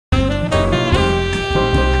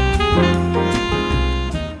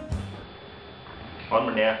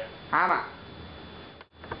ஆமா.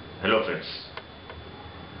 Hello friends.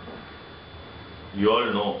 You all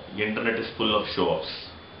know internet is full of show-offs.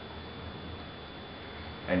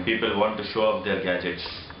 And people want to show off their gadgets,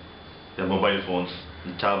 their mobile phones,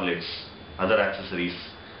 tablets, other accessories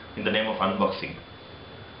in the name of unboxing.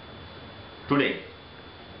 Today,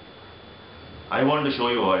 I want to show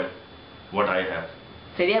you all what I have.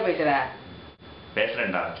 சரியா பேசுற?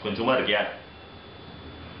 பேசுறேன்டா, கொஞ்சம் சும்மா இருக்கியா?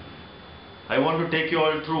 I want to take you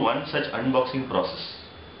all through one such unboxing process.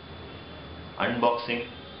 Unboxing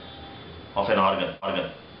of an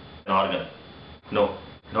organ. No,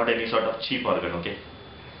 not any sort of cheap organ, okay?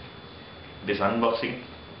 This unboxing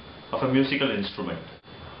of a musical instrument.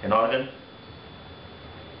 An organ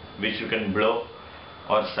which you can blow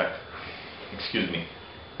or suck. Excuse me.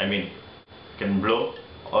 I mean, you can blow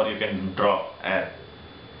or you can draw air.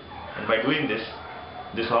 And by doing this,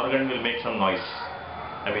 this organ will make some noise.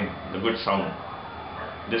 I mean, the good sound.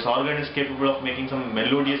 This organ is capable of making some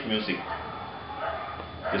melodious music.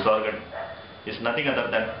 This organ is nothing other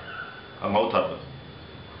than a mouth organ.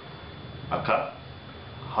 Akka,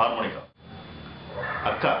 harmonica.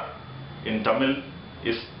 Akka in Tamil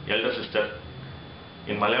is elder sister.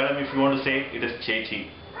 In Malayalam, if you want to say, it is Chechi.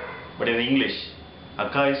 But in English,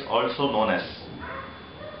 Akka is also known as.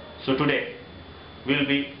 So today, we will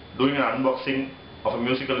be doing an unboxing of a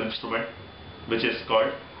musical instrument which is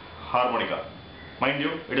called harmonica. Mind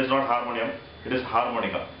you, it is not harmonium, it is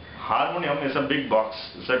harmonica. Harmonium is a big box,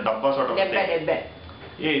 it's a dabba sort of thing. Debba.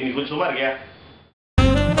 Hey, you kuch sumar gaya?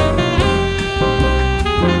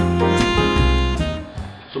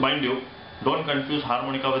 So mind you, don't confuse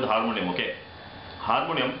harmonica with harmonium, okay?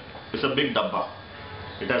 Harmonium is a big dabba.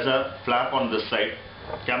 It has a flap on this side,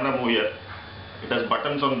 camera move here. It has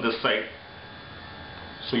buttons on this side.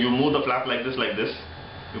 So you move the flap like this.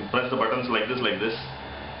 You press the buttons like this,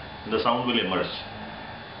 the sound will emerge.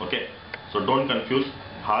 Okay? So don't confuse.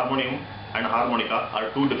 Harmonium and harmonica are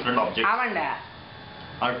two different objects. ஆமாண்டா.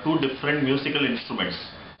 Are two different musical instruments.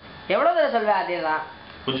 எவ்வளவு தடவை சொல்வே அதேதான்.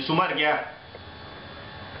 கொஞ்சம் சும்மா இருக்கியா?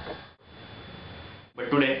 But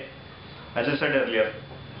today, as I said earlier,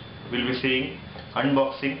 we'll be seeing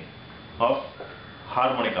unboxing of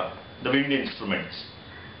harmonica, the wind instruments.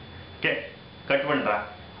 Okay? Cut பண்றா.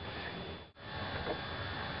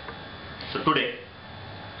 So today,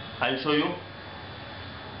 I'll show you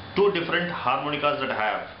two different harmonicas that I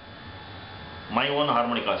have. My own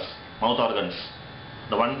harmonicas, mouth organs.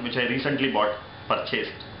 The one which I recently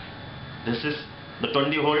purchased. This is the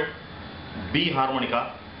 20-hole B harmonica,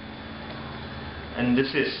 and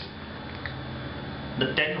this is the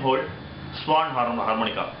 10-hole Swan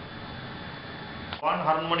harmonica. Swan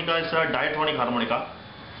harmonica is a diatonic harmonica.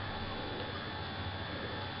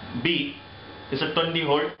 B is a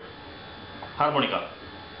 20-hole harmonica.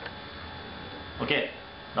 Okay,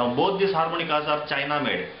 now both these harmonicas are China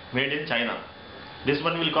made in China. This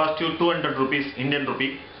one will cost you 200 rupees Indian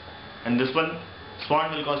rupee, and this one Swan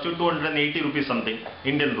will cost you 280 rupees something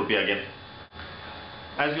Indian rupee again.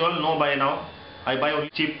 As you all know by now, I buy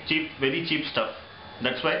only cheap, very cheap stuff.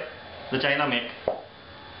 That's why the China make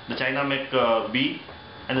B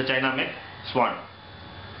and the China make Swan.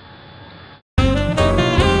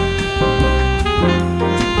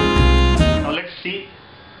 See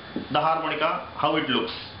the harmonica, how it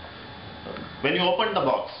looks. When you open the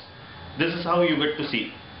box, this is how you get to see.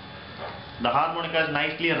 The harmonica is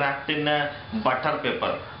nicely wrapped in a butter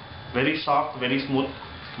paper. Very soft, very smooth,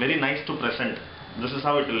 very nice to present. This is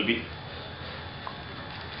how it will be.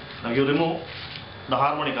 Now you remove the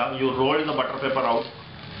harmonica, you roll the butter paper out.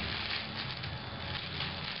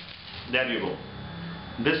 There you go.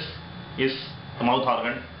 This is the mouth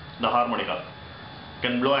organ, the harmonica. You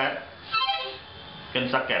can blow air, can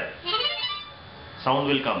suck air. Sound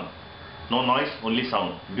will come. No noise, only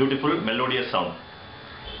sound. Beautiful, melodious sound.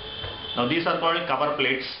 Now these are called cover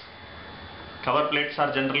plates. Cover plates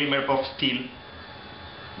are generally made of steel.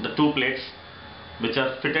 The two plates which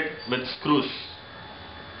are fitted with screws.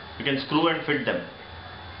 You can screw and fit them.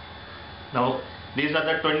 Now these are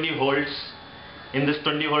the 20 holes in this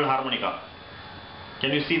 20-hole harmonica.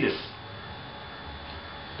 Can you see this?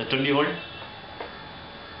 The 20-hole.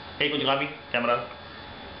 Hey, could you copy camera?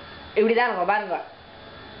 இப்படிதான் இருக்கும் பாருங்க.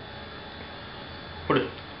 குடு.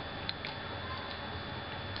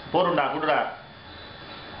 போடுடா, குடுடா.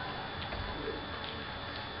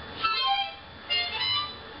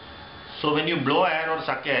 So when you blow air or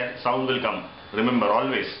suck air, sound will come. Remember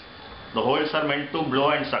always, the holes are meant to blow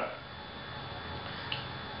and suck.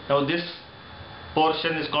 Now this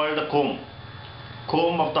portion is called the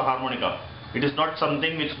comb of the harmonica. It is not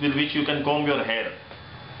something with which you can comb your hair.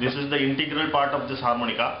 This is the integral part of this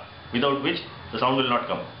harmonica, without which the sound will not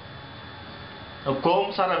come. Now,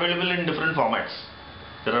 combs are available in different formats.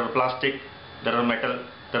 There are plastic, there are metal,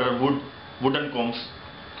 there are wooden combs.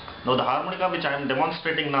 Now the harmonica which I am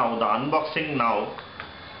demonstrating now, the unboxing now,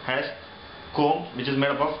 has comb which is made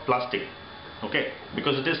up of plastic. Okay,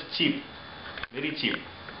 because it is cheap, very cheap.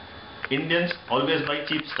 Indians always buy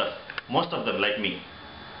cheap stuff, most of them like me.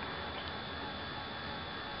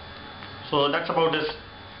 So that's about this.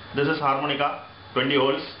 This is harmonica, 20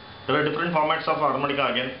 holes. There are different formats of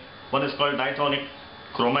harmonica again. One is called diatonic,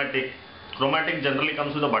 chromatic. Chromatic generally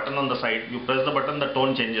comes with a button on the side. You press the button, the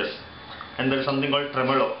tone changes. And there is something called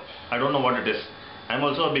tremolo. I don't know what it is. I am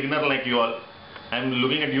also a beginner like you all. I am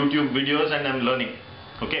looking at YouTube videos and I am learning.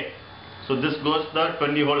 Okay. So this goes the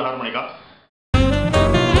 20 hole harmonica.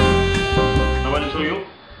 Now I will show you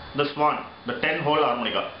the swan, the 10 hole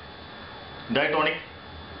harmonica. Diatonic,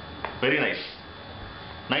 very nice.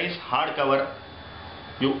 Nice hard cover.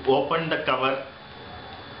 You open the cover.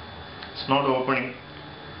 It's not opening.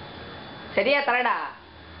 சரியா தரடா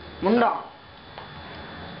முண்டம்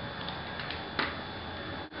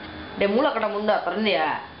டே மூலக்கட முண்டா தரண்டியா.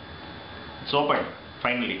 It's opened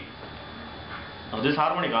finally. Now this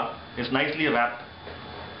harmonica is nicely wrapped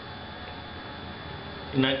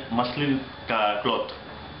in a muslin cloth.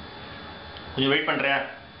 கொஞ்சம் wait பண்றியா?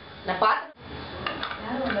 நான் பாத்து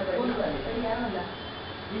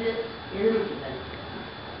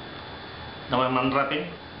Now I'm unwrapping.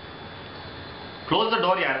 Close the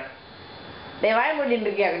door, yaar. டே வாய் மூடிட்டு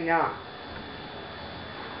இருக்கியா கொஞ்சம்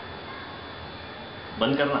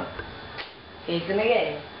बंद करना. इसने के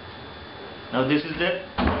Now this is the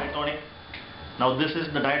diatonic. Now this is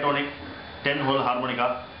the diatonic 10 hole harmonica,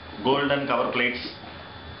 golden cover plates.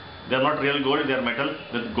 They are not real gold, they are metal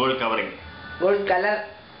with gold covering. gold color.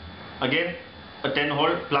 Again a 10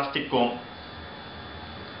 hole plastic comb.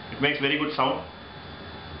 It makes very good sound.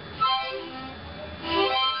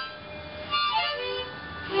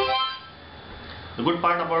 The good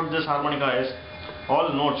part about this harmonica is all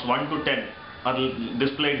notes 1 to 10 are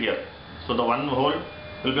displayed here. So the one hole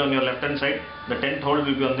will be on your left hand side, the 10th hole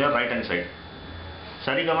will be on your right hand side.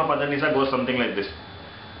 Sarigama Padanisa goes something like this.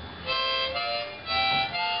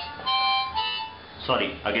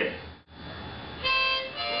 Sorry, again.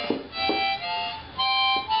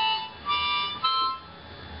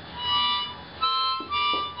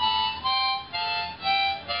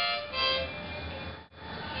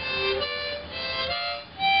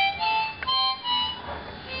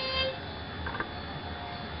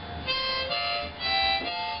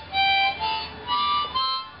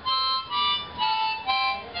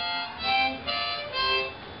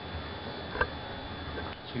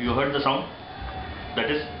 So you heard the sound, that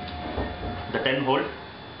is the 10 hole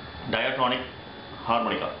diatonic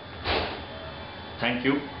harmonica. Thank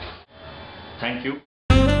you. Thank you.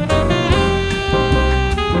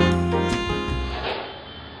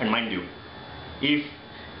 And mind you, if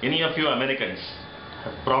any of you Americans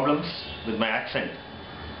have problems with my accent,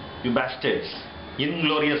 you bastards,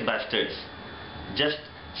 inglorious bastards, just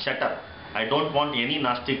shut up. I don't want any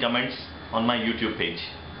nasty comments on my YouTube page.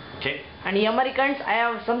 Okay? And the Americans, I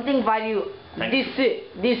have something for you. Thank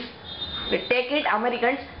This. Take it,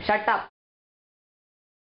 Americans, shut up.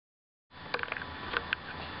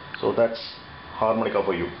 So that's harmonica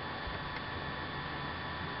for you.